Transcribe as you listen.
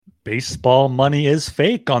Baseball Money is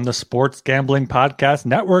Fake on the Sports Gambling Podcast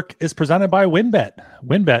Network is presented by WynnBET.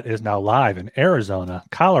 WynnBET is now live in Arizona,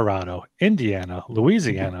 Colorado, Indiana,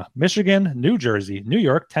 Louisiana, Michigan, New Jersey, New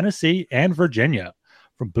York, Tennessee, and Virginia.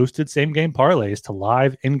 From boosted same-game parlays to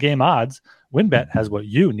live in-game odds, WynnBET has what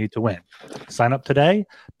you need to win. Sign up today,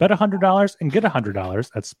 bet $100 and get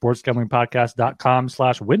 $100 at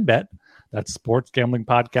sportsgamblingpodcast.com/WynnBET. That's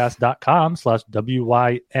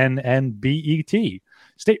sportsgamblingpodcast.com/WYNNBET.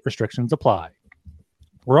 State restrictions apply.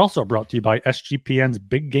 We're also brought to you by SGPN's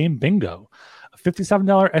Big Game Bingo, a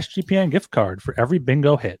 $57 SGPN gift card for every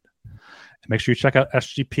bingo hit. And make sure you check out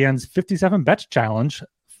SGPN's 57 Bets Challenge,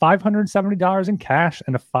 $570 in cash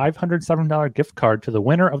and a $507 gift card to the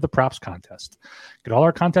winner of the props contest. Get all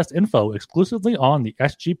our contest info exclusively on the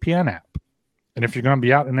SGPN app. And if you're going to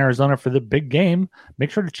be out in Arizona for the big game,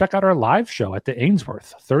 make sure to check out our live show at the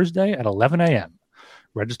Ainsworth, Thursday at 11 a.m.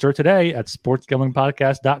 Register today at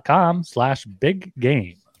sportsgamblingpodcast.com/big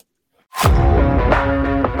game.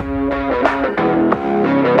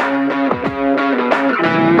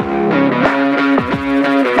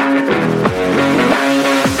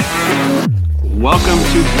 Welcome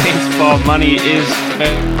to Baseball Money is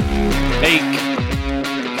Fake,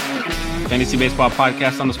 Fantasy Baseball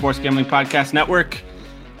Podcast on the Sports Gambling Podcast Network.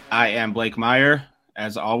 I am Blake Meyer.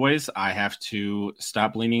 As always, I have to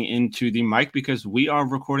stop leaning into the mic because we are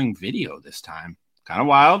recording video this time. Kind of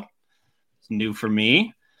wild. It's new for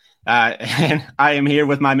me. And I am here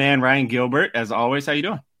with my man, Ryan Gilbert. As always, how you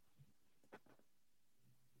doing?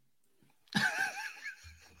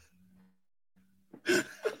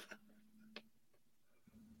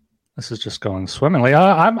 This is just going swimmingly.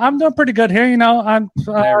 I'm doing pretty good here. You know,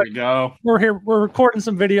 there we go. We're here. We're recording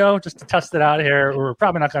some video just to test it out here. We're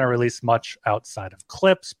probably not going to release much outside of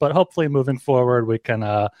clips, but hopefully moving forward, we can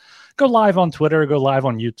go live on Twitter, go live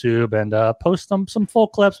on YouTube, and post some full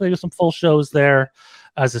clips, maybe some full shows there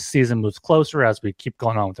as the season moves closer, as we keep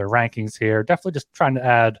going on with our rankings here. Definitely just trying to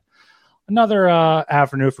add another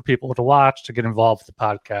avenue for people to watch, to get involved with the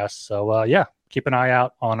podcast. So, yeah. Keep an eye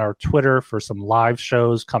out on our Twitter for some live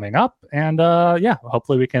shows coming up. And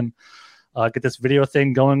hopefully we can get this video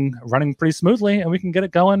thing running pretty smoothly, and we can get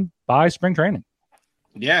it going by spring training.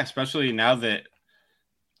 Yeah, especially now that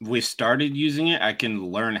we started using it, I can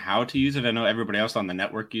learn how to use it. I know everybody else on the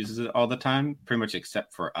network uses it all the time, pretty much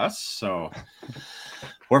except for us. So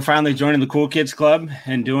we're finally joining the Cool Kids Club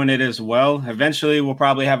and doing it as well. Eventually we'll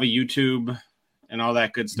probably have a YouTube and all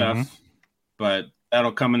that good stuff, but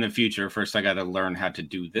that'll come in the future. First, I got to learn how to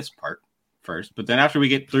do this part first. But then after we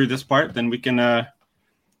get through this part, then we can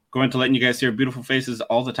go into letting you guys see our beautiful faces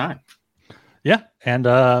all the time. Yeah, and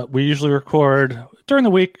we usually record during the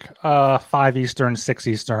week, 5 Eastern, 6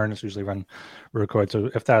 Eastern. It's usually when we record. So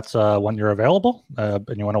if that's when you're available and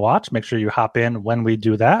you want to watch, make sure you hop in when we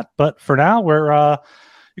do that. But for now,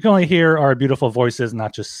 you can only hear our beautiful voices,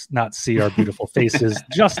 not see our beautiful faces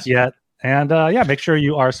just yet. And make sure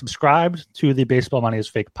you are subscribed to the Baseball Money is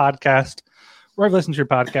Fake podcast. Wherever you listen to your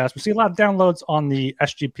podcast, we see a lot of downloads on the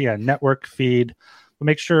SGPN network feed. But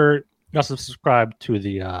make sure you also subscribe to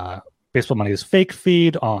the Baseball Money is Fake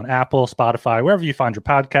feed on Apple, Spotify, wherever you find your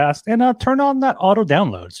podcast. And turn on that auto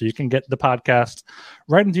download so you can get the podcast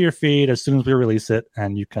right into your feed as soon as we release it.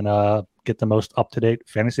 And you can get the most up-to-date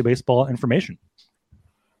fantasy baseball information.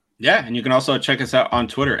 Yeah, and you can also check us out on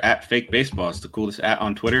Twitter at Fake Baseball. It's the coolest @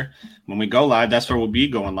 on Twitter. When we go live, that's where we'll be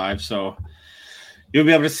going live. So you'll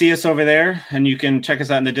be able to see us over there, and you can check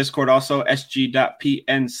us out in the Discord also,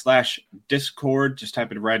 sg.pn/Discord. Just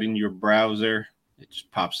type it right in your browser. It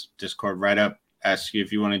just pops Discord right up. Asks you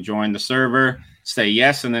if you want to join the server. Say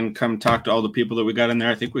yes, and then come talk to all the people that we got in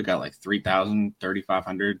there. I think we got like 3,000,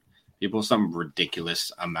 3,500 people, some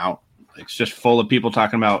ridiculous amount. It's just full of people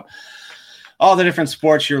talking about all the different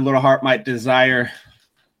sports your little heart might desire.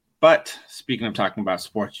 But speaking of talking about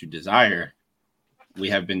sports you desire,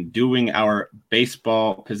 we have been doing our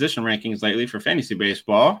baseball position rankings lately for fantasy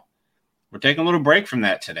baseball. We're taking a little break from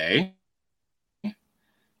that today.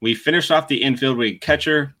 We finished off the infield. We had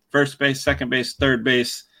catcher, first base, second base, third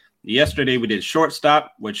base. Yesterday we did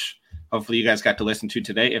shortstop, which hopefully you guys got to listen to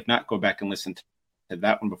today. If not, go back and listen to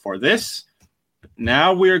that one before this.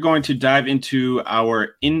 Now we are going to dive into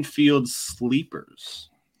our infield sleepers.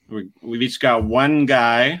 We've each got one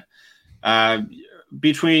guy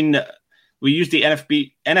between. We use the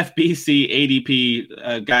NFBC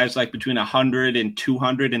ADP guys like between 100 and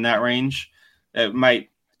 200 in that range. It might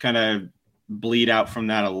kind of bleed out from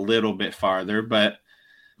that a little bit farther, but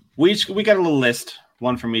we got a little list,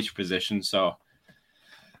 one from each position. So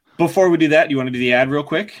before we do that, you want to do the ad real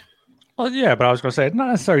quick? Well, yeah, but I was going to say not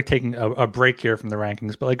necessarily taking a break here from the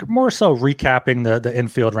rankings, but like more so recapping the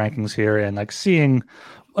infield rankings here and like seeing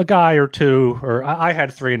a guy or two, or I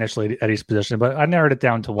had three initially at each position, but I narrowed it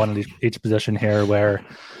down to one at each position here where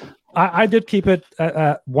I did keep it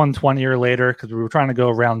at 120 or later because we were trying to go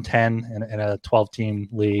around 10 in a 12-team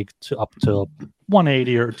league to up to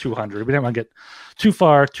 180 or 200. We didn't want to get too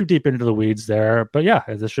deep into the weeds there. But yeah,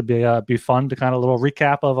 this should be fun to kind of a little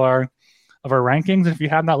recap of our rankings. And if you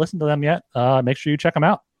have not listened to them yet, make sure you check them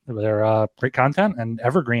out. They're great content and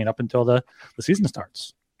evergreen up until the season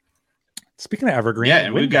starts. Speaking of evergreen, yeah,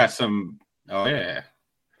 and we've got some. Oh yeah.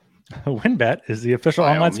 WynnBET is the official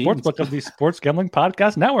online sportsbook of the Sports Gambling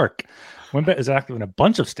Podcast Network. WynnBET is active in a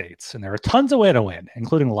bunch of states, and there are tons of ways to win,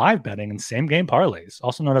 including live betting and same-game parlays,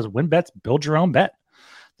 also known as WynnBET's Build Your Own Bet.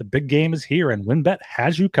 The big game is here, and WynnBET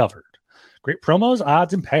has you covered. Great promos,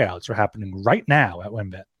 odds, and payouts are happening right now at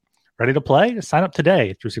WynnBET. Ready to play? Sign up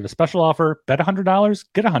today to receive a special offer. Bet $100,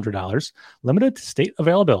 get $100, limited to state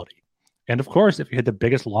availability. And of course, if you hit the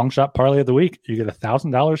biggest long shot parlay of the week, you get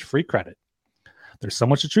 $1,000 free credit. There's so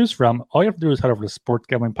much to choose from. All you have to do is head over to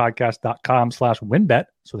sportsgamblingpodcast.com/WynnBET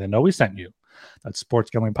so they know we sent you. That's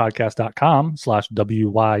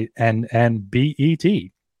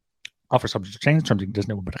sportsgamblingpodcast.com/WYNNBET. Offer subject to change. Terms and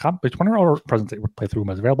conditions at WynnBET.com. Page 20 or present state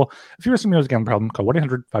playthrough is available. If you're a serious gambling problem, call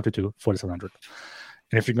 1-800-522-4700.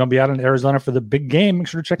 And if you're going to be out in Arizona for the big game, make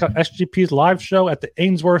sure to check out SGP's live show at the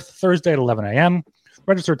Ainsworth Thursday at 11 a.m.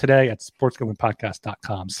 Register today at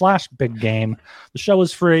sportsgamblingpodcast.com/big game. The show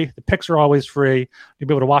is free. The picks are always free. You'll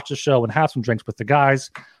be able to watch the show and have some drinks with the guys.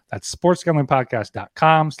 That's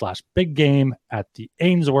sportsgamblingpodcast.com/big game at the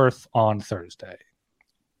Ainsworth on Thursday.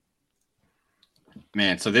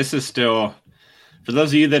 Man, so this is still, for those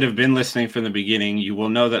of you that have been listening from the beginning, you will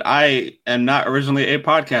know that I am not originally a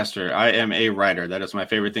podcaster. I am a writer. That is my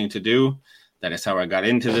favorite thing to do. That is how I got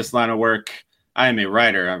into this line of work. I am a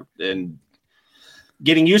writer, and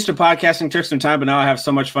getting used to podcasting took some time, but now I have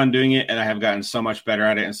so much fun doing it, and I have gotten so much better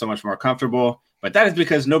at it and so much more comfortable. But that is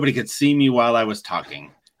because nobody could see me while I was talking,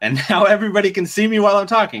 and now everybody can see me while I'm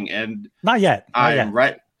talking. And not yet. I am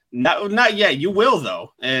right. Not yet. You will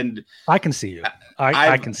though, and I can see you.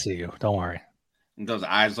 I can see you. Don't worry. Those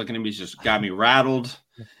eyes looking at me just got me rattled,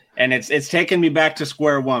 and it's taken me back to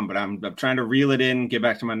square one. But I'm trying to reel it in, get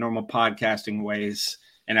back to my normal podcasting ways,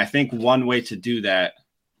 and I think one way to do that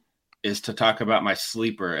is to talk about my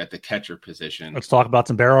sleeper at the catcher position. Let's talk about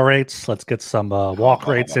some barrel rates. Let's get some walk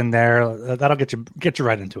rates in there. That'll get you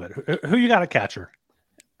right into it. Who you got a catcher?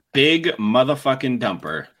 Big motherfucking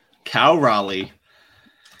dumper, Cal Raleigh.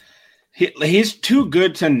 He's too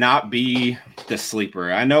good to not be the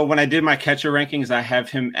sleeper. I know when I did my catcher rankings, I have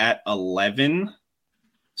him at 11.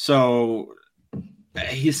 So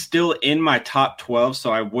he's still in my top 12.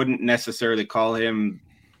 So I wouldn't necessarily call him,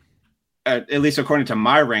 at least according to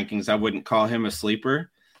my rankings, I wouldn't call him a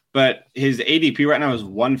sleeper. But his ADP right now is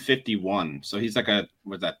 151. So he's like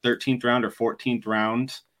was that 13th round or 14th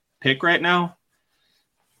round pick right now?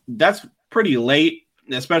 That's pretty late,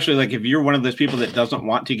 especially like if you're one of those people that doesn't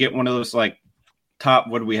want to get one of those like top,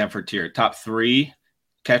 what do we have for tier? Top 3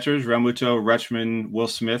 catchers, Realmuto, Rutschman, Will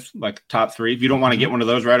Smith, like top 3. If you don't want to get one of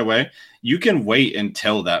those right away, you can wait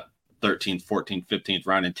until that 13th, 14th, 15th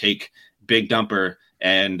round and take Big Dumper.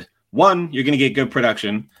 And one, you're going to get good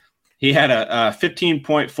production. He had a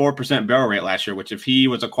 15.4% barrel rate last year, which if he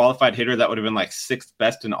was a qualified hitter, that would have been like 6th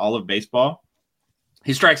best in all of baseball.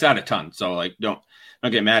 He strikes out a ton. So like, don't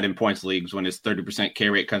get mad in points leagues when his 30% K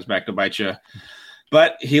rate comes back to bite you.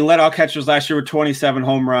 But he led all catchers last year with 27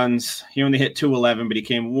 home runs. He only hit 211, but he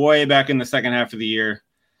came way back in the second half of the year.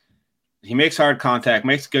 He makes hard contact,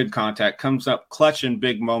 makes good contact, comes up clutch in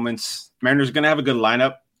big moments. Mariner's going to have a good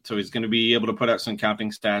lineup, so he's going to be able to put out some counting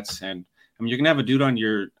stats. And I mean, you're going to have a dude on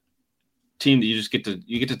your team that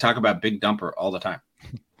you get to talk about Big Dumper all the time.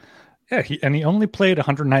 Yeah, he only played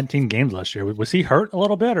 119 games last year. Was he hurt a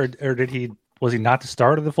little bit, or was he not the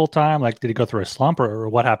starter the full time? Like, did he go through a slump, or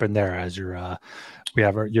what happened there? As you're our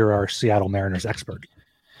Seattle Mariners expert.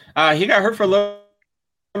 He got hurt for a little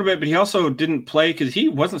bit, but he also didn't play because he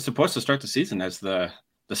wasn't supposed to start the season as the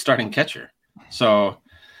starting catcher. So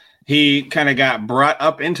he kind of got brought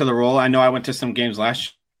up into the role. I know I went to some games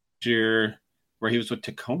last year where he was with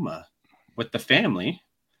Tacoma with the family,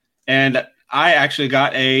 and I actually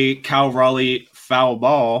got a Cal Raleigh foul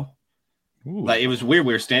ball. Ooh. Like, it was weird.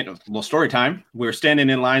 We were standing, little story time. We were standing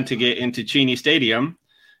in line to get into Cheney Stadium.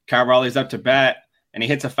 Cal Raleigh's up to bat, and he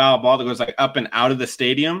hits a foul ball that goes like up and out of the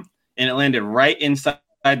stadium, and it landed right inside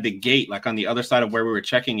the gate, like on the other side of where we were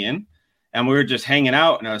checking in. And we were just hanging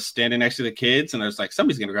out, and I was standing next to the kids, and I was like,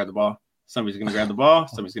 somebody's going to grab the ball. Somebody's going to grab the ball.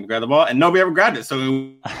 Somebody's going to grab the ball. And nobody ever grabbed it. So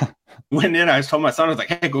we went in. I told my son, I was like,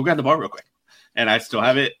 hey, go grab the ball real quick. And I still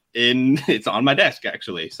have it it's on my desk,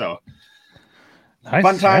 actually. So nice,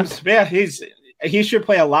 fun times. Yeah, he should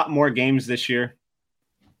play a lot more games this year.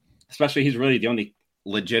 Especially he's really the only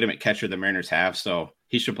legitimate catcher the Mariners have. So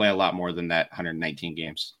he should play a lot more than that 119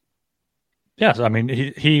 games. Yes, I mean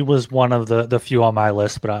he was one of the few on my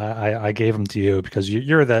list, but I gave him to you because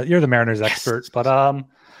you're the Mariners expert. But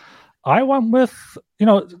I went with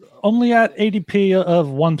only at ADP of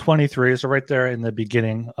 123, so right there in the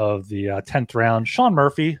beginning of the 10th round. Sean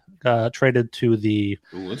Murphy traded to the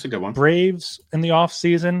that's a good one. Braves in the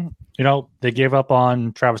offseason. They gave up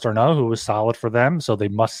on Travis d'Arnaud, who was solid for them, so they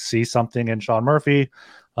must see something in Sean Murphy.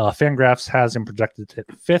 Fangraphs has him projected to hit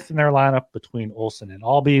 5th in their lineup between Olsen and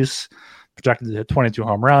Albies. Projected to hit 22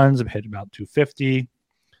 home runs and hit about 250.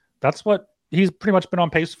 That's what he's pretty much been on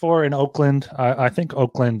pace for in Oakland. I think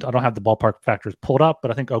Oakland, I don't have the ballpark factors pulled up, but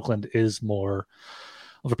I think Oakland is more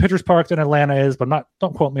of a pitcher's park than Atlanta is, but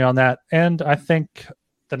don't quote me on that. And I think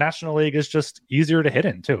the National League is just easier to hit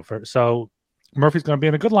in too. So Murphy's going to be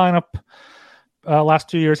in a good lineup. Last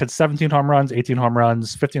 2 years had 17 home runs, 18 home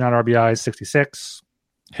runs, 59 RBIs, 66,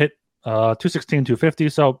 hit 216, 250.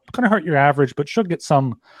 So kind of hurt your average, but should get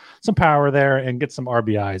some power there and get some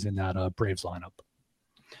RBIs in that Braves lineup.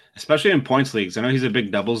 Especially in points leagues. I know he's a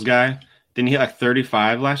big doubles guy. Didn't he hit like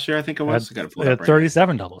 35 last year? I think it was. I got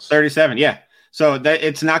 37 doubles. 37, yeah. So that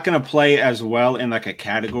it's not going to play as well in like a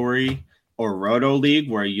category or roto league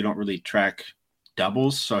where you don't really track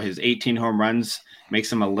doubles. So his 18 home runs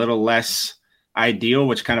makes him a little less ideal,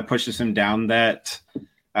 which kind of pushes him down that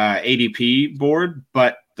ADP board.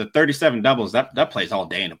 But the 37 doubles, that plays all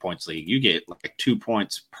day in a points league. You get like 2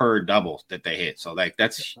 points per double that they hit. So like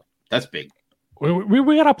that's big.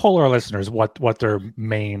 We got to poll our listeners what their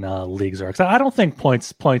main leagues are. Because I don't think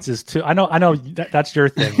points is too. I know that's your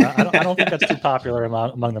thing. I don't think that's too popular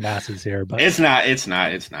among the masses here. But it's not.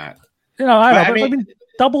 I mean,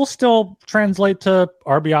 doubles still translate to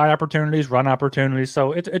RBI opportunities, run opportunities.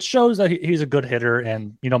 So it shows that he's a good hitter,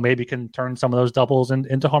 and maybe can turn some of those doubles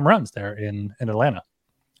into home runs there in Atlanta.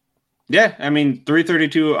 Yeah, I mean,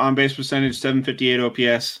 332 on base percentage, 758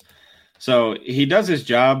 OPS. So he does his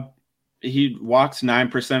job. He walks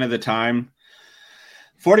 9% of the time.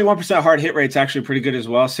 41% hard hit rate's actually pretty good as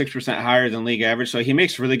well, 6% higher than league average. So he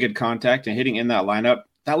makes really good contact and hitting in that lineup.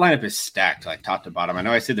 That lineup is stacked, like top to bottom. I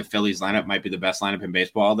know I said the Phillies lineup might be the best lineup in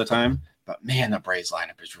baseball all the time, but man, the Braves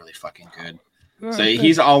lineup is really fucking good. So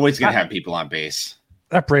he's always going to have people on base.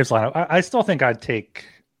 That Braves lineup, I still think I'd take.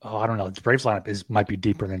 I don't know. The Braves lineup might be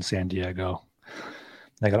deeper than San Diego.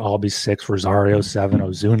 They got Albies 6, Rosario 7,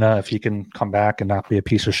 Ozuna if he can come back and not be a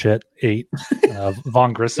piece of shit 8,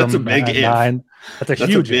 Vaughn Grissom That's a big if. 9. That's a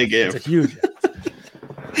huge big if. It's a huge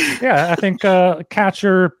if. Yeah, I think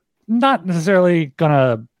catcher not necessarily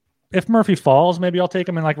gonna. If Murphy falls, maybe I'll take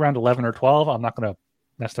him in like round 11 or 12. I'm not gonna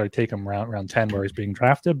necessarily take him round 10 where he's being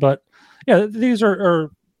drafted, but yeah, these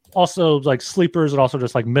are also like sleepers and also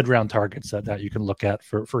just like mid-round targets that you can look at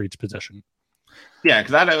for each position. Yeah,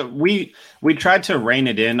 because we tried to rein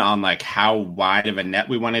it in on like how wide of a net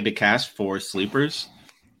we wanted to cast for sleepers.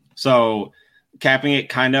 So capping it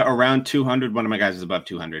kind of around 200. One of my guys is above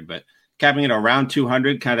 200, but capping it around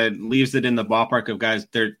 200 kind of leaves it in the ballpark of guys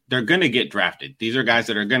they're going to get drafted. These are guys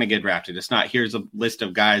that are going to get drafted. It's not here's a list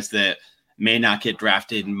of guys that may not get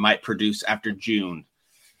drafted and might produce after June.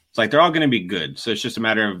 It's like they're all going to be good. So it's just a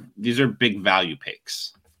matter of these are big value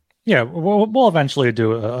picks. Yeah, we'll eventually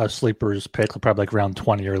do a sleepers pick, probably like around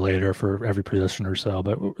 20 or later for every position or so.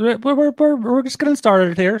 But we're just getting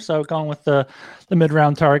started here, so going with the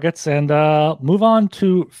mid-round targets and move on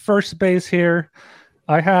to first base here.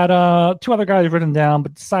 I had 2 other guys written down,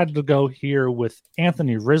 but decided to go here with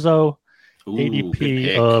Anthony Rizzo,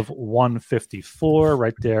 ADP of 154,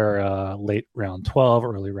 right there, late round 12,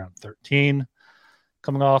 early round 13.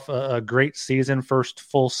 Coming off a great season, first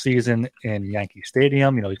full season in Yankee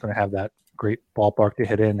Stadium. He's going to have that great ballpark to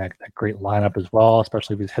hit in, that great lineup as well,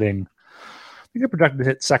 especially if he's hitting. He's projected to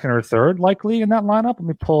hit second or third likely in that lineup. Let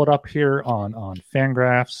me pull it up here on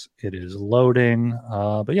Fangraphs. It is loading.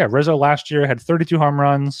 But yeah, Rizzo last year had 32 home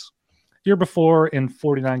runs. Year before in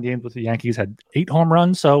 49 games with the Yankees had 8 home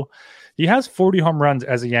runs. So he has 40 home runs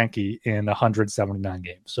as a Yankee in 179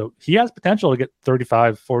 games. So he has potential to get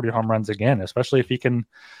 35, 40 home runs again, especially if he can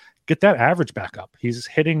get that average back up. He's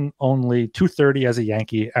hitting only 230 as a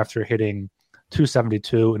Yankee after hitting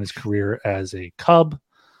 272 in his career as a Cub.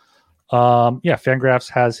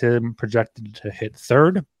 Fangraphs has him projected to hit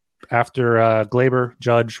third after Glaber,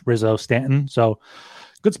 Judge, Rizzo, Stanton. So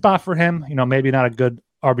good spot for him. Maybe not a good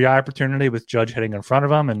RBI opportunity with Judge hitting in front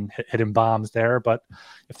of him and hitting bombs there. But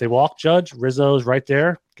if they walk Judge, Rizzo's right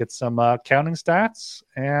there, get some counting stats,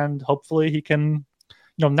 and hopefully he can,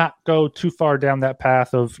 not go too far down that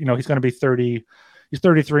path of, he's going to be 30. He's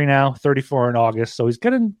 33 now, 34 in August. So he's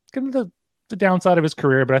getting the downside of his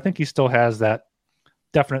career, but I think he still has that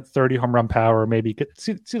definite 30 home run power. Maybe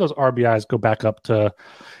see those RBIs go back up to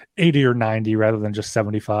 80 or 90 rather than just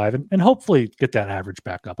 75, and hopefully get that average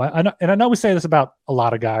back up. I know we say this about a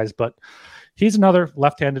lot of guys, but he's another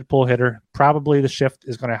left-handed pull hitter. Probably the shift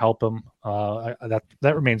is going to help him.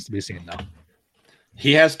 That remains to be seen, though.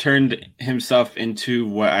 He has turned himself into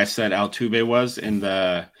what I said Altuve was in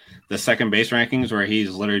the second base rankings, where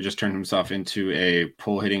he's literally just turned himself into a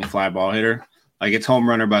pull-hitting fly ball hitter. Like, it's home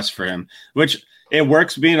run or bust for him, which it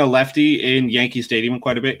works being a lefty in Yankee Stadium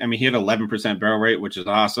quite a bit. I mean, he had 11% barrel rate, which is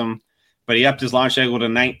awesome, but he upped his launch angle to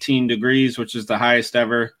 19 degrees, which is the highest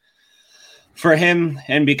ever for him.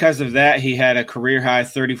 And because of that, he had a career high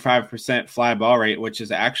 35% fly ball rate, which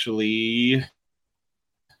is actually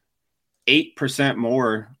 8%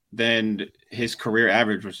 more than his career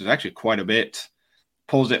average, which is actually quite a bit.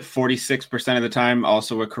 Pulls it 46% of the time,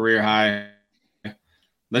 also a career high.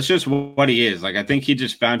 That's just what he is. Like, I think he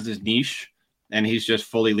just found his niche, and he's just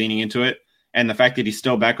fully leaning into it. And the fact that he's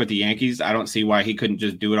still back with the Yankees, I don't see why he couldn't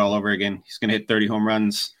just do it all over again. He's going to hit 30 home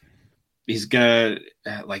runs. He's going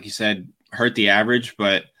to, like you said, hurt the average,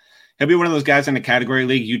 but he'll be one of those guys in a category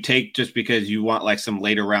league you take just because you want like some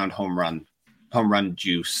later round home run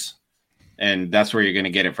juice. And that's where you're going to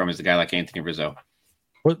get it from, is a guy like Anthony Rizzo.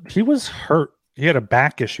 Well, he was hurt. He had a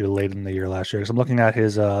back issue late in the year last year. So I'm looking at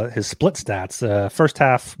his split stats. First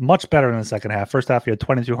half, much better than the second half. First half, he had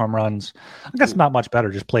 22 home runs. I guess not much better,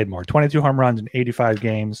 just played more. 22 home runs in 85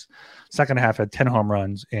 games. Second half had 10 home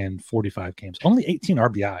runs in 45 games. Only 18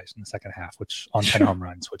 RBIs in the second half, which on 10 home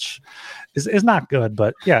runs, which is not good.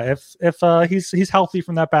 But yeah, if he's healthy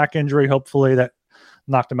from that back injury, hopefully that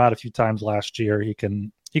knocked him out a few times last year. He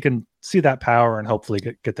can see that power and hopefully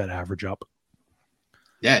get that average up.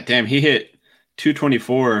 Yeah, damn, he hit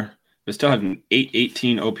 224, but still had an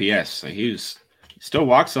 818 OPS. Like, he still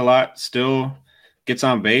walks a lot, still gets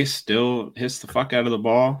on base, still hits the fuck out of the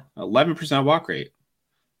ball. 11% walk rate.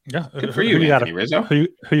 Yeah, good for you, Anthony Rizzo. Who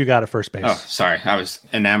you got at first base? Oh, sorry, I was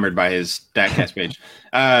enamored by his Statcast page.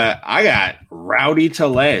 I got Rowdy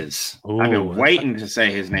Tellez. I've been waiting to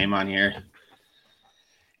say his name on here.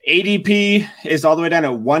 ADP is all the way down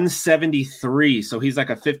at 173, so he's like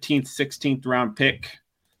a 15th, 16th round pick.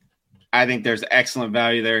 I think there's excellent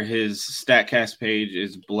value there. His Statcast page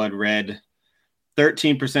is blood red.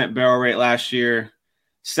 13% barrel rate last year.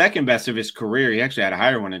 Second best of his career. He actually had a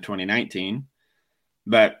higher one in 2019.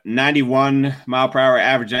 But 91 mile per hour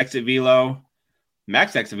average exit velo.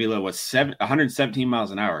 Max exit velo was 117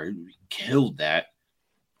 miles an hour. He killed that.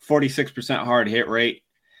 46% hard hit rate.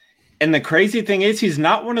 And the crazy thing is, he's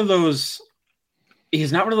not one of those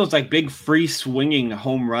like big free swinging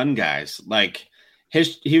home run guys. Like,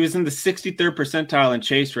 he was in the 63rd percentile in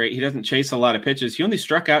chase rate. He doesn't chase a lot of pitches. He only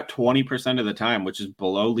struck out 20% of the time, which is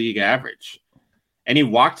below league average. And he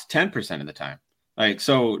walked 10% of the time. Like,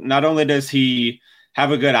 so not only does he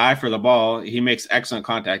have a good eye for the ball, he makes excellent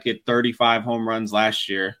contact. He had 35 home runs last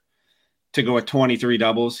year to go with 23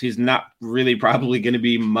 doubles. He's not really probably going to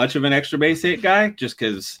be much of an extra base hit guy just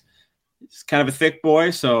because he's kind of a thick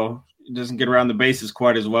boy. So he doesn't get around the bases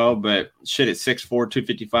quite as well, but shit, at 6'4",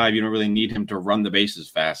 255, you don't really need him to run the bases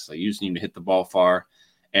fast. So you just need him to hit the ball far,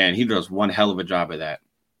 and he does one hell of a job of that.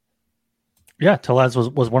 Yeah, Tellez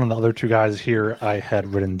was one of the other two guys here I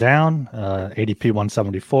had written down, ADP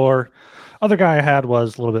 174. Other guy I had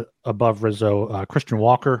was a little bit above Rizzo, Christian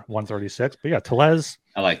Walker, 136. But yeah, Tellez.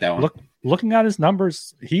 I like that one. Looking at his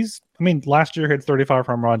numbers, last year he had 35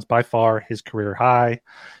 home runs, by far his career high.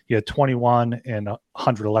 He had 21 in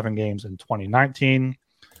 111 games in 2019.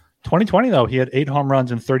 2020, though, he had 8 home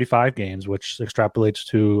runs in 35 games, which extrapolates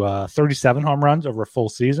to 37 home runs over a full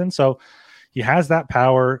season. So he has that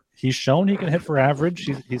power. He's shown he can hit for average.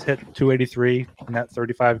 He's hit 283 in that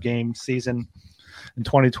 35-game season in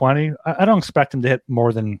 2020. I don't expect him to hit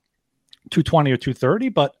more than 220 or 230,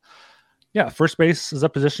 but yeah, first base is a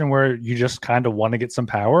position where you just kind of want to get some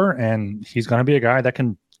power, and he's going to be a guy that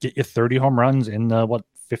can get you 30 home runs in the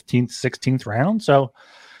 15th, 16th round. So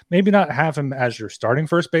maybe not have him as your starting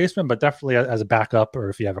first baseman, but definitely as a backup, or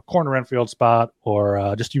if you have a corner infield spot,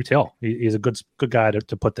 or just util. He's a good guy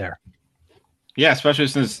to put there. Yeah, especially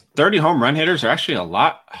since 30 home run hitters are actually a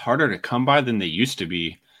lot harder to come by than they used to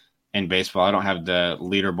be in baseball. I don't have the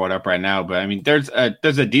leaderboard up right now, but I mean, there's a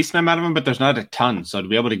decent amount of them, but there's not a ton. So to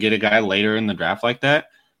be able to get a guy later in the draft like that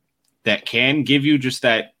can give you just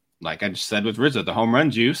that like I just said with Rizzo, the home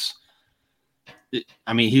run juice.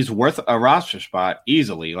 I mean, he's worth a roster spot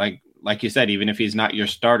easily. Like you said, even if he's not your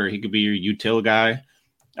starter, he could be your util guy.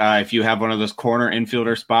 If you have one of those corner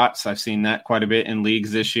infielder spots, I've seen that quite a bit in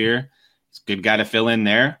leagues this year. It's a good guy to fill in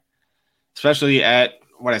there, especially at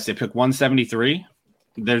pick 173.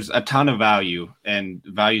 There's a ton of value, and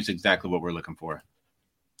value is exactly what we're looking for.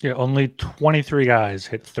 Yeah, only 23 guys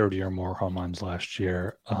hit 30 or more home runs last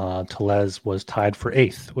year. Tellez was tied for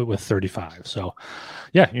 8th with 35. So,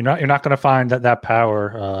 yeah, you're not going to find that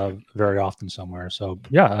power very often somewhere. So,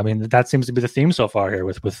 yeah, I mean that seems to be the theme so far here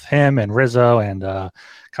with him and Rizzo and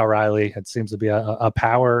Kyle Riley. It seems to be a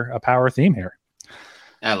power theme here.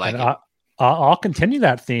 I like it. I'll continue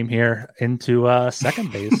that theme here into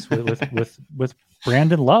second base with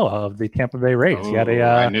Brandon Lowe of the Tampa Bay Rays.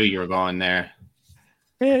 I knew you were going there.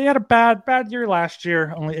 He had a bad year last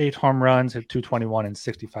year. Only 8 home runs, hit 221 in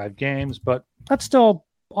 65 games, but that's still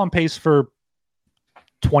on pace for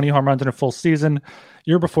 20 home runs in a full season.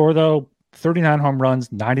 Year before, though, 39 home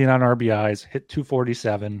runs, 99 RBIs, hit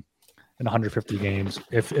 247 in 150 games.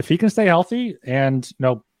 If he can stay healthy, and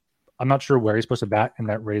I'm not sure where he's supposed to bat in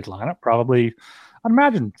that Rays lineup. Probably, I'd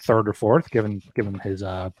imagine 3rd or 4th, given his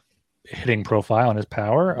hitting profile and his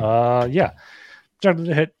power. Projected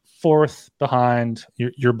to hit 4th behind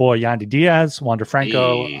your boy Yandy Diaz, Wander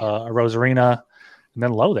Franco, Rosarina, and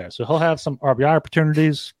then Lowe there. So he'll have some RBI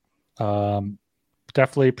opportunities.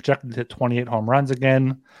 Definitely projected to hit 28 home runs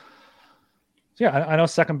again. So yeah, I know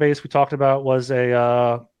second base we talked about was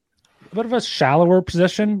a bit of a shallower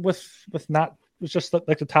position with just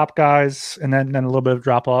like the top guys and then a little bit of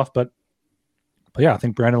drop off. But yeah, I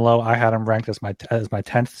think Brandon Lowe, I had him ranked as my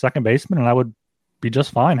 10th second baseman, and I would be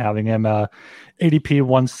just fine having him ADP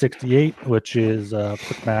 168, which is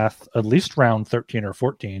quick math, at least round 13 or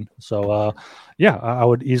 14. So yeah, I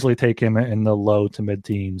would easily take him in the low to mid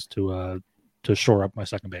teens to shore up my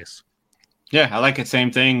second base. Yeah, I like it.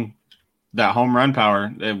 Same thing. That home run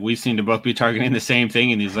power. We seem to both be targeting the same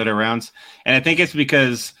thing in these later rounds. And I think it's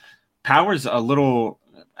because power's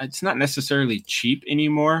it's not necessarily cheap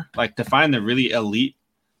anymore. Like to find the really elite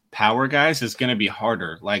power guys is going to be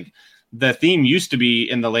harder. Like the theme used to be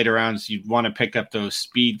in the later rounds, you'd want to pick up those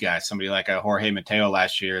speed guys, somebody like a Jorge Mateo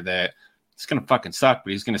last year that it's going to fucking suck,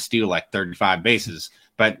 but he's going to steal like 35 bases.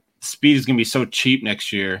 But speed is going to be so cheap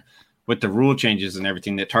next year with the rule changes and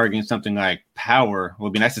everything that targeting something like power will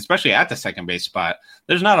be nice, especially at the second base spot.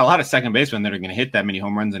 There's not a lot of second basemen that are going to hit that many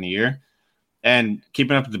home runs in a year. And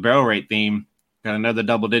keeping up with the barrel rate theme, got another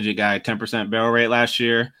double-digit guy, 10% barrel rate last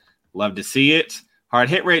year. Love to see it. Hard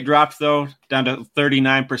hit rate dropped, though, down to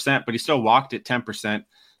 39%, but he still walked at 10%.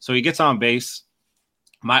 So he gets on base.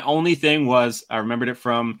 My only thing was, I remembered it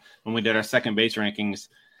from when we did our second base rankings,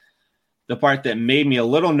 the part that made me a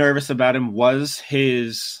little nervous about him was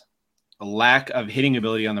his lack of hitting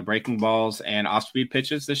ability on the breaking balls and off-speed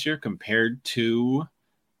pitches this year compared to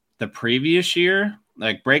the previous year.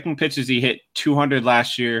 Like breaking pitches, he hit 200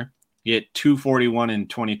 last year. He hit 241 in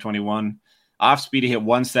 2021. Off speed, he hit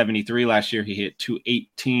 173 last year. He hit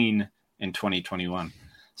 218 in 2021.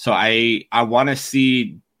 So I want to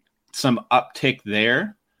see some uptick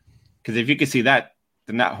there, because if you can see that,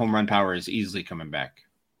 then that home run power is easily coming back.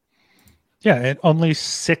 Yeah, and only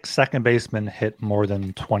 6 second basemen hit more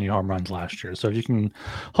than 20 home runs last year. So if you can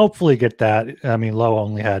hopefully get that, I mean, Lowe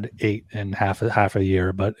only had 8 in half a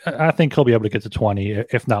year, but I think he'll be able to get to 20,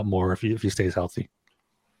 if not more, if he stays healthy.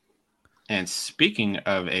 And speaking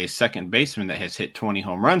of a second baseman that has hit 20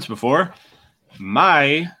 home runs before,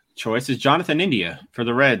 my choice is Jonathan India for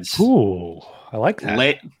the Reds. Ooh, I like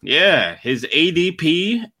that. His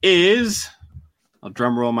ADP is, I'll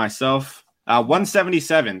drum roll myself,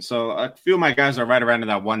 177. So a few of my guys are right around in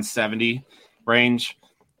that 170 range.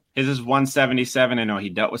 His is 177. I know he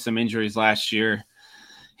dealt with some injuries last year.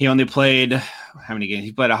 He only played, how many games?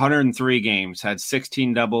 He played 103 games, had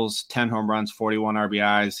 16 doubles, 10 home runs, 41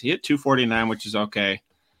 RBIs. He hit 249, which is okay.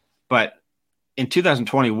 But in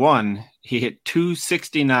 2021, he hit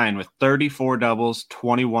 269 with 34 doubles,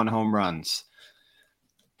 21 home runs.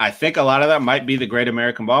 I think a lot of that might be the Great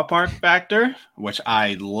American Ballpark factor, which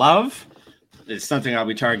I love. It's something I'll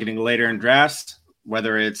be targeting later in drafts,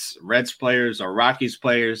 whether it's Reds players or Rockies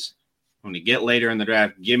players. When you get later in the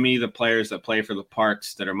draft, give me the players that play for the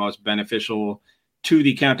parks that are most beneficial to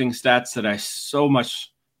the counting stats that I so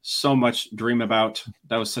much dream about.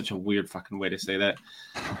 That was such a weird fucking way to say that.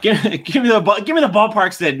 Give me the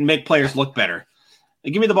ballparks that make players look better.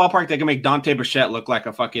 Give me the ballpark that can make Dante Bichette look like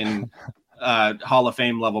a fucking Hall of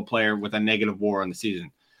Fame level player with a negative WAR on the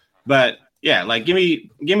season. But yeah, like give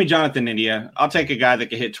me Jonathan India. I'll take a guy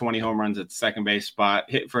that can hit 20 home runs at the second base spot,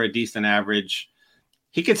 hit for a decent average.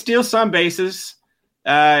 He could steal some bases.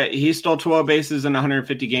 He stole 12 bases in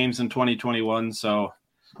 150 games in 2021. So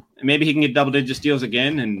maybe he can get double-digit steals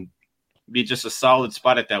again and be just a solid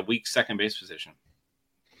spot at that weak second base position.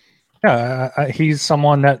 Yeah, he's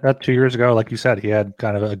someone that 2 years ago, like you said, he had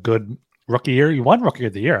kind of a good rookie year. He won Rookie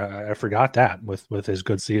of the Year. I forgot that with his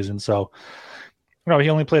good season. So, he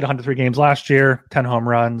only played 103 games last year, 10 home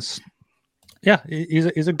runs. Yeah,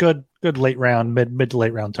 he's a good late round, mid to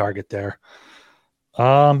late round target there.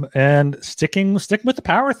 And sticking with the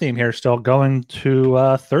power theme here, still going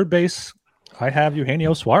to third base. I have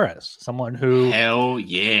Eugenio Suarez, someone who, hell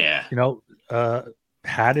yeah,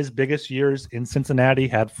 had his biggest years in Cincinnati,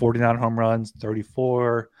 had 49 home runs,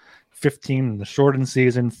 34, 15 in the shortened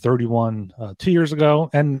season, 31 2 years ago,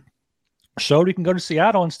 and showed he can go to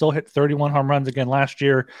Seattle and still hit 31 home runs again last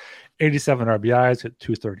year, 87 RBIs, hit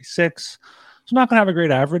 236. So not going to have a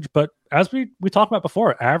great average, but as we talked about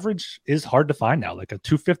before, average is hard to find now. Like a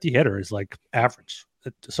 250 hitter is like average.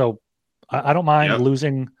 So I don't mind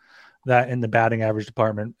losing that in the batting average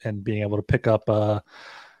department and being able to pick up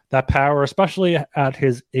that power, especially at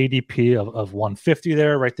his ADP of 150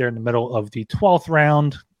 there, right there in the middle of the 12th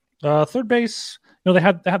round. Third base, they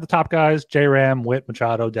had the top guys: J-Ram, Witt,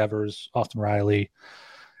 Machado, Devers, Austin Riley,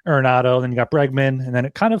 Arenado. Then you got Bregman, and then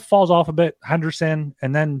it kind of falls off a bit, Henderson,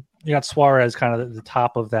 and then you got Suarez kind of at the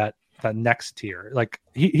top of that next tier. Like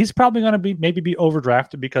he's probably going to maybe be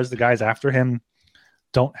overdrafted because the guys after him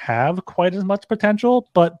don't have quite as much potential.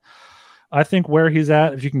 But I think where he's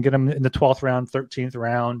at, if you can get him in the 12th round, 13th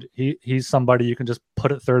round, he's somebody you can just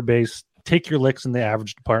put at third base, take your licks in the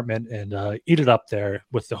average department, and eat it up there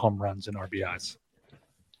with the home runs and RBIs.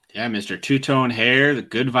 Yeah, Mr. Two-Tone Hair, the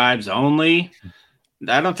good vibes only.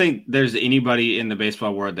 I don't think there's anybody in the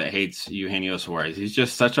baseball world that hates Eugenio Suarez. He's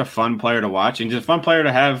just such a fun player to watch and just a fun player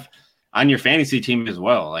to have on your fantasy team as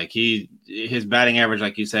well. Like his batting average,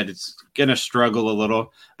 like you said, it's going to struggle a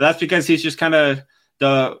little. But that's because he's just kind of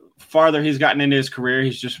the farther he's gotten into his career,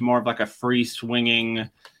 he's just more of like a free swinging,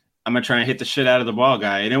 I'm going to try and hit the shit out of the ball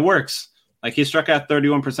guy. And it works. Like he struck out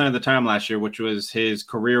 31% of the time last year, which was his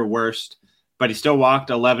career worst, but he still walked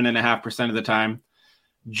 11.5% of the time.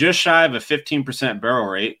 Just shy of a 15% barrel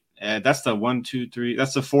rate. That's that's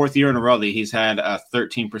the fourth year in a row that he's had a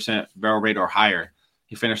 13% barrel rate or higher.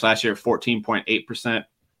 He finished last year at 14.8%.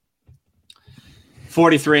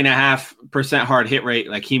 43.5% hard hit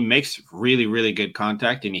rate. Like he makes really, really good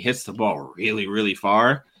contact and he hits the ball really, really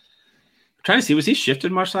far. I'm trying to see, was he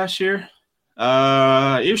shifted much last year? He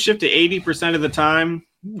was shifted 80% of the time,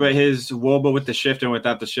 but his wOBA with the shift and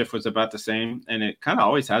without the shift was about the same. And it kind of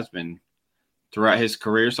always has been throughout his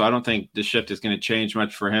career. So I don't think the shift is going to change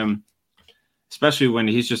much for him, especially when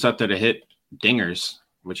he's just up there to hit dingers,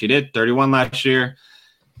 which he did 31 last year.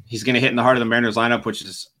 He's going to hit in the heart of the Mariners lineup, which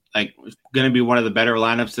is like going to be one of the better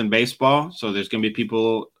lineups in baseball. So there's going to be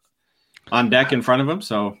people on deck in front of him.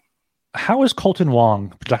 So how is Colton Wong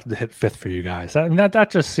projected to hit fifth for you guys? I mean,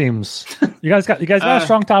 that just seems you guys got a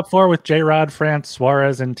strong top four with J-Rod, France,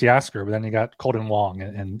 Suarez, and Teoscar, but then you got Colton Wong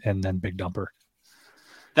and then Big Dumper.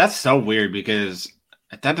 That's so weird because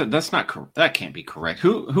that can't be correct.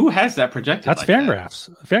 Who has that projected? That's like Fangraphs.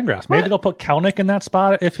 That? Fangraphs. Maybe they'll put Kelnick in that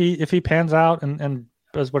spot if he pans out and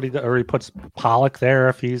does what he does, or he puts Pollock there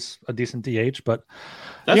if he's a decent DH. But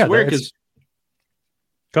that's weird because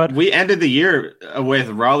we ended the year with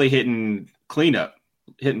Raleigh hitting cleanup,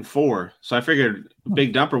 hitting 4. So I figured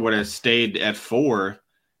Big Dumper would have stayed at 4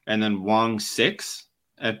 and then Wong 6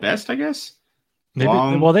 at best, I guess. Maybe.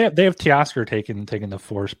 Well, they have Teoscar taking the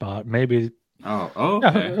 4 spot. Maybe.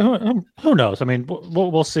 Okay. Yeah, who knows? I mean,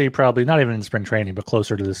 we'll see. Probably not even in spring training, but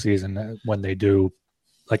closer to the season when they do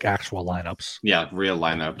like actual lineups. Yeah, real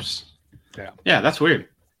lineups. Yeah, that's weird.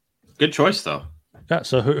 Good choice though. Yeah.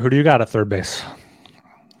 So who do you got at third base?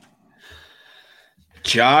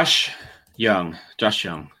 Josh Young.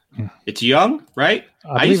 It's Young, right?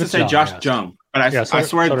 I used to say Young, Josh Young, but I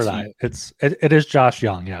swear so did I. It is Josh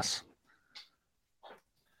Young. Yes.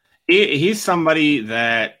 He's somebody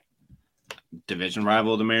that division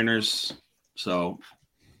rival of the Mariners, so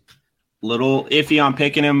little iffy on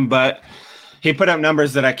picking him, but he put up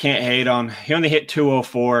numbers that I can't hate on. He only hit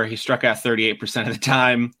 204. He struck out 38% of the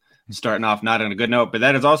time, starting off not on a good note, but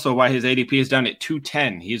that is also why his ADP is down at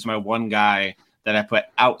 210. He's my one guy that I put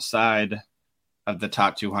outside of the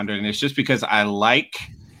top 200, and it's just because I like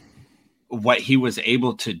what he was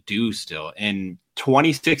able to do still. In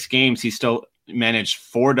 26 games, he still managed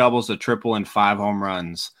 4 doubles, a triple, and 5 home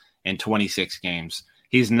runs in 26 games.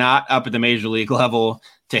 He's not up at the major league level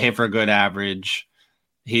to hit for a good average.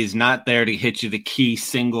 He's not there to hit you the key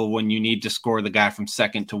single when you need to score the guy from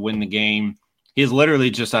second to win the game. He's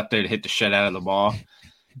literally just up there to hit the shit out of the ball.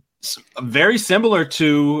 Very similar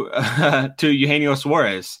to Eugenio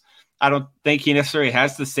Suarez. I don't think he necessarily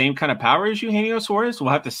has the same kind of power as Eugenio Suarez.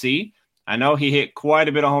 We'll have to see. I know he hit quite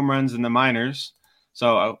a bit of home runs in the minors.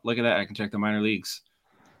 So look at that. I can check the minor leagues.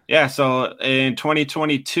 Yeah, so in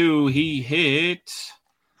 2022, he hit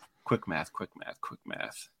quick math.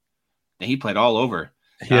 He played all over.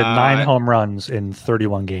 He had 9 home runs in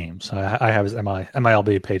 31 games. I have his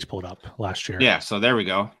MILB page pulled up last year. Yeah, so there we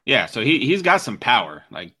go. Yeah, so he's got some power.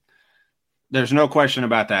 Like, there's no question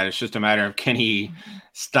about that. It's just a matter of, can he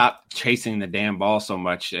stop chasing the damn ball so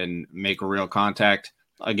much and make a real contact?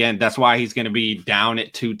 Again, that's why he's going to be down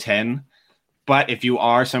at 210. But if you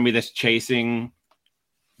are somebody that's chasing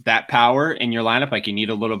that power in your lineup, like you need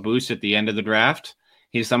a little boost at the end of the draft,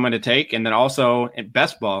 he's someone to take. And then also in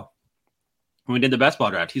best ball, when we did the best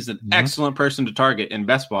ball draft, he's an excellent person to target in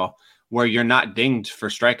best ball, where you're not dinged for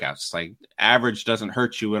strikeouts. Like, average doesn't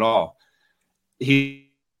hurt you at all.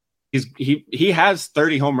 He has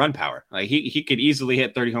 30 home run power. Like, he could easily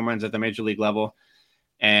hit 30 home runs at the major league level.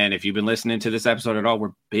 And if you've been listening to this episode at all,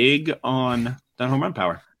 we're big on that home run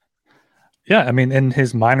power. Yeah, I mean, in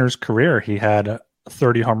his minors career, he had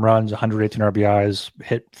 30 home runs, 118 RBIs,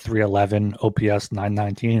 hit 311, OPS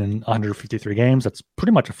 919 in 153 games. That's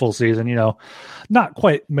pretty much a full season. Not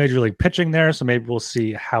quite major league pitching there, so maybe we'll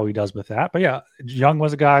see how he does with that. But yeah, Young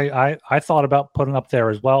was a guy I thought about putting up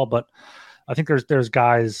there as well, but I think there's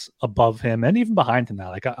guys above him and even behind him now.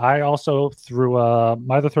 Like, I also threw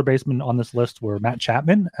my other third baseman on this list were Matt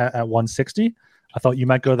Chapman at 160. I thought you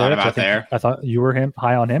might go there. I thought you were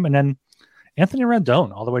high on him, and then Anthony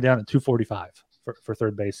Rendon all the way down at 245 for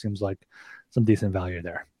third base seems like some decent value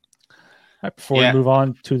there. All right, before we move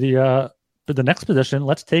on to the next position,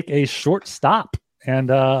 let's take a short stop and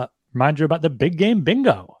remind you about the Big Game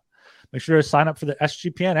Bingo. Make sure to sign up for the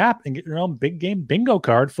SGPN app and get your own Big Game Bingo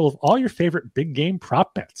card full of all your favorite big game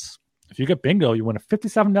prop bets. If you get bingo, you win a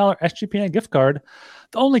 $57 SGPN gift card.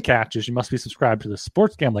 The only catch is you must be subscribed to the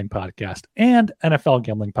Sports Gambling Podcast and NFL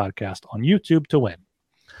Gambling Podcast on YouTube to win.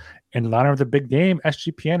 In honor of the big game,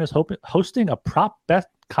 SGPN is hosting a prop bet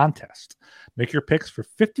contest. Make your picks for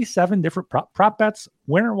 57 different prop bets.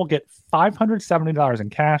 Winner will get $570 in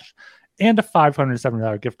cash and a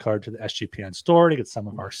 $570 gift card to the SGPN store to get some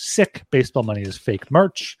of our sick Baseball Money is Fake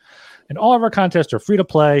merch. And all of our contests are free to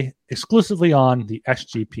play exclusively on the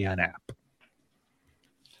SGPN app.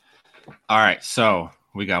 All right, so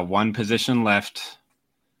we got one position left.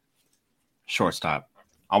 Shortstop.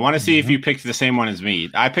 I want to see if you picked the same one as me.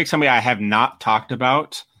 I picked somebody I have not talked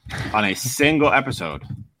about on a single episode.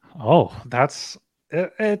 Oh, that's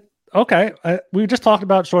it. Okay. We just talked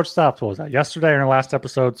about shortstops. What was that? Yesterday in our last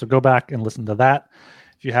episode. So go back and listen to that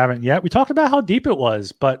if you haven't yet. We talked about how deep it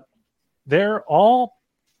was, but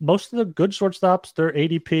most of the good shortstops, their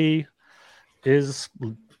ADP is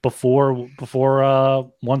before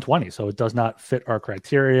 120. So it does not fit our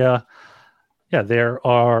criteria. Yeah, there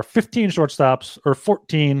are 15 shortstops or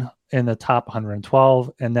 14 in the top 112.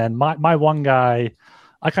 And then my one guy,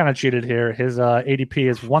 I kind of cheated here. His ADP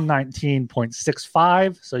is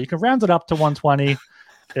 119.65. So you can round it up to 120.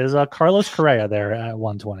 Is Carlos Correa there at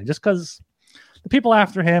 120? Just because the people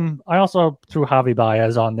after him, I also threw Javi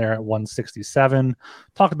Baez on there at 167.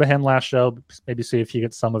 Talked about him last show. Maybe see if he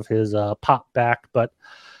gets some of his pop back. But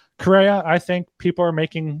Correa, I think people are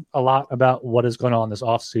making a lot about what is going on this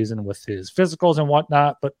offseason with his physicals and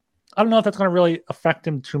whatnot, but I don't know if that's going to really affect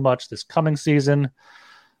him too much this coming season.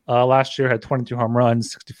 Last year had 22 home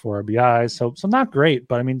runs, 64 RBIs, so not great,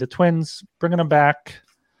 but I mean, the Twins bringing him back.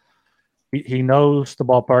 He knows the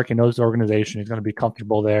ballpark, he knows the organization, he's going to be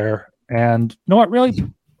comfortable there. And you know what, really,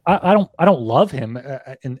 I don't love him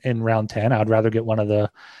in round 10. I'd rather get one of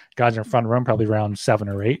the guys in front room, probably round 7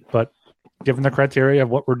 or 8, but given the criteria of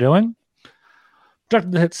what we're doing,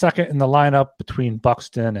 projected to hit second in the lineup between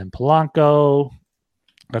Buxton and Polanco.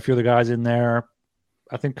 A few of the guys in there.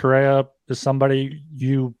 I think Correa is somebody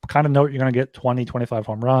you kind of know what you're going to get 20, 25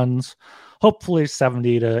 home runs, hopefully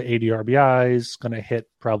 70 to 80 RBIs, going to hit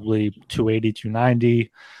probably 280, 290.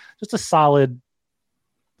 Just a solid,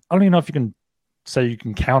 I don't even know if you can say you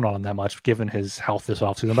can count on him that much given his health this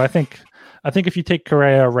offseason. But I think if you take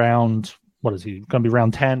Correa around, what is he going to be,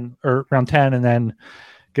 round 10 and then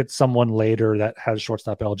get someone later that has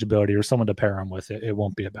shortstop eligibility or someone to pair him with, it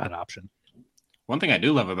won't be a bad option. One thing I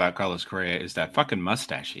do love about Carlos Correa is that fucking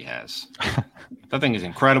mustache he has. That thing is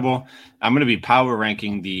incredible. I'm going to be power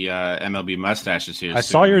ranking the MLB mustaches here. I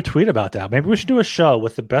saw your tweet about that. Maybe we should do a show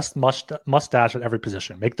with the best mustache at every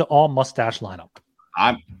position. Make the all mustache lineup.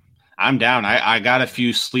 I'm down. I got a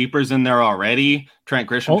few sleepers in there already. Trent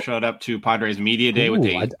Grisham showed up to Padres Media Day with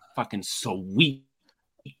a fucking sweet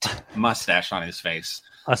mustache on his face.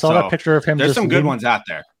 I saw that picture of him. There's some good ones out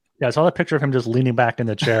there. Yeah, I saw that picture of him just leaning back in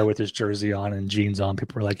the chair with his jersey on and jeans on.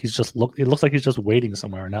 People were like, it looks like he's just waiting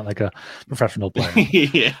somewhere, not like a professional player.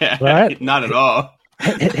 Yeah, right? Not at all.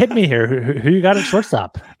 Hit me here. Who you got at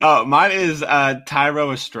shortstop? Oh, mine is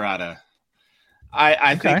Tyro Estrada.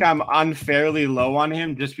 I think I'm unfairly low on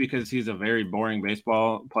him just because he's a very boring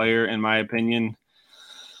baseball player, in my opinion.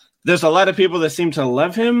 There's a lot of people that seem to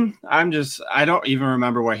love him. I don't even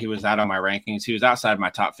remember where he was at on my rankings. He was outside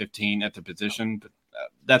my top 15 at the position, but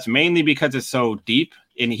that's mainly because it's so deep,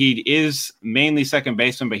 and he is mainly second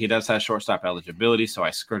baseman, but he does have shortstop eligibility, so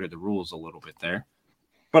I skirted the rules a little bit there.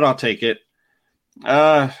 But I'll take it.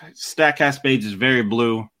 StatCast page is very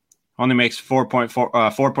blue. Only makes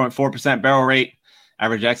 4.4% barrel rate.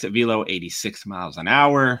 Average exit velo 86 miles an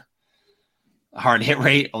hour. Hard hit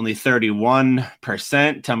rate only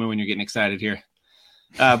 31%. Tell me when you're getting excited here.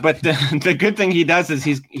 But the good thing he does is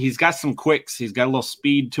he's got some quicks. He's got a little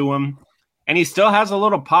speed to him, and he still has a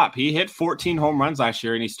little pop. He hit 14 home runs last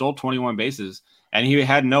year, and he stole 21 bases, and he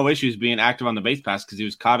had no issues being active on the base pass because he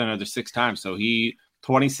was caught another 6 times. So he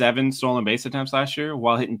 27 stolen base attempts last year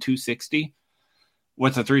while hitting 260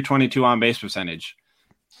 with a 322 on base percentage.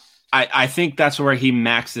 I think that's where he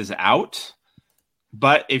maxes out.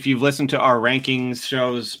 But if you've listened to our rankings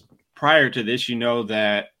shows prior to this, you know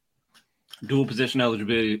that dual position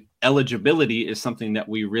eligibility is something that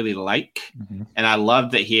we really like. Mm-hmm. And I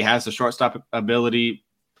love that he has the shortstop ability,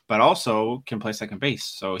 but also can play second base.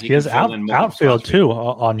 So he has outfield too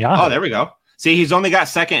on Yahoo. Oh, there we go. See, he's only got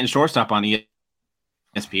second and shortstop on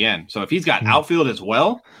ESPN. So if he's got outfield as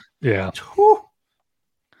well, yeah.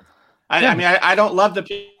 I mean, I don't love the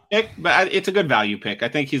pick, but it's a good value pick. I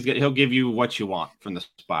think he'll give you what you want from the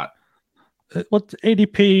spot. What's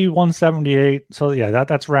ADP 178? So yeah,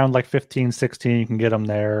 that's around like 15, 16. You can get him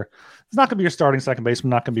there. It's not going to be your starting second baseman,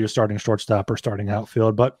 not going to be your starting shortstop or starting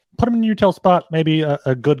outfield, but put him in your util spot. Maybe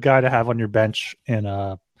a good guy to have on your bench and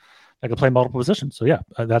that can play multiple positions. So yeah,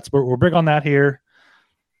 that's we're big on that here.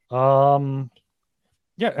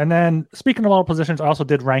 Yeah, and then speaking of all positions, I also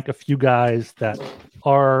did rank a few guys that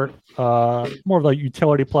are more of like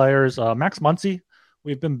utility players. Max Muncy,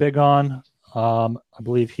 we've been big on. I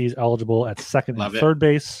believe he's eligible at second and third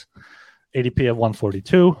base. ADP of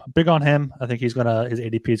 142. Big on him. I think his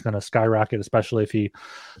ADP is gonna skyrocket, especially if he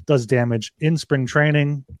does damage in spring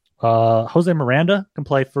training. Jose Miranda can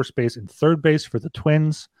play first base and third base for the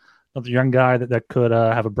Twins. Another young guy that could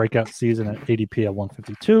have a breakout season at ADP at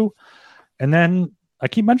 152. And then I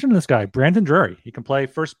keep mentioning this guy, Brandon Drury. He can play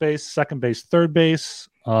first base, second base, third base.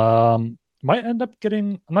 Might end up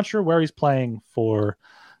getting, I'm not sure where he's playing for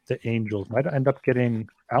the Angels. Might end up getting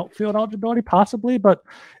outfield eligibility possibly, but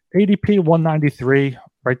ADP 193,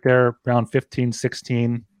 right there around 15,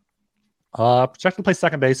 16. Projected to play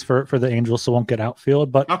second base for the Angels, so won't get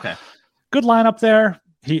outfield, but okay. Good lineup there.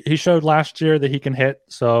 He showed last year that he can hit,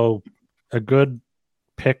 so a good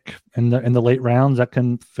pick in the late rounds that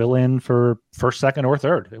can fill in for first, second, or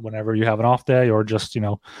third whenever you have an off day or just if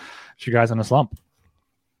you guys in a slump.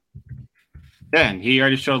 Yeah, and he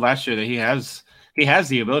already showed last year that he has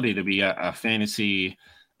the ability to be a fantasy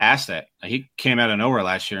asset. He came out of nowhere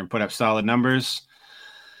last year and put up solid numbers.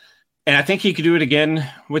 And I think he could do it again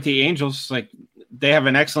with the Angels. Like, they have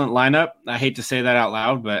an excellent lineup. I hate to say that out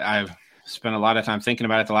loud, but I've spent a lot of time thinking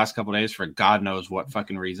about it the last couple of days for God knows what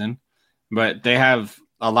fucking reason. But they have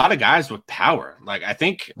a lot of guys with power. Like, I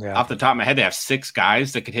think off the top of my head, they have 6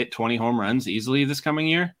 guys that could hit 20 home runs easily this coming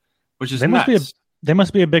year, which is nuts. They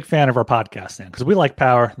must be a big fan of our podcast then, because we like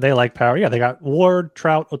power. They like power. Yeah, they got Ward,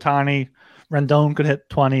 Trout, Ohtani, Rendon could hit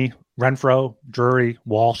 20, Renfroe, Drury,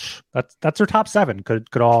 Walsh. That's their top 7.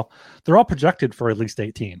 They're all projected for at least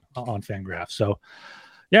 18 on Fangraphs. So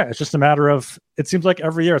yeah, it's just a matter of, it seems like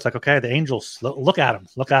every year it's like, okay, the Angels, look at them,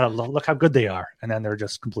 look how good they are, and then they're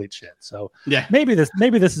just complete shit. So yeah, maybe this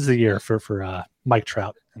is a year for Mike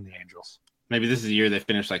Trout and the Angels. Maybe this is a year they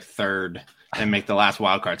finish like third and make the last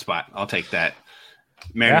wild card spot. I'll take that.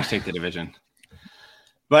 Mariners take the division.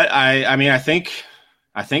 But I think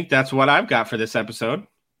that's what I've got for this episode.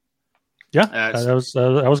 Yeah,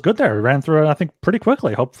 that was good there. We ran through it, I think, pretty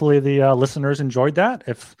quickly. Hopefully the listeners enjoyed that.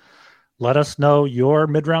 Let us know your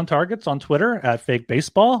mid-round targets on Twitter at Fake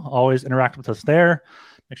Baseball. Always interact with us there.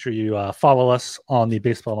 Make sure you follow us on the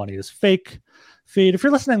Baseball Money is Fake feed. If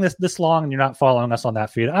you're listening this long and you're not following us on that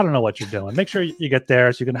feed, I don't know what you're doing. Make sure you get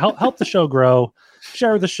there so you can help the show grow.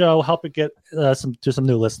 Share the show, help it get to some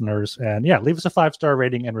new listeners, and leave us a 5-star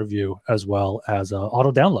rating and review as well as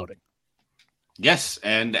auto downloading. Yes,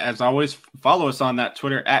 and as always, follow us on that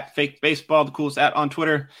Twitter at Fake Baseball, the coolest @ on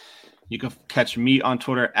Twitter. You can catch me on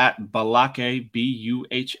Twitter at Balake, BUHHLOCKAYE.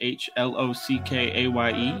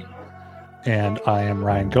 And I am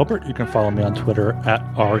Ryan Gilbert. You can follow me on Twitter at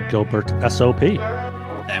RGilbertSOP.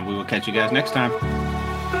 And we will catch you guys next time.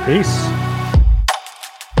 Peace.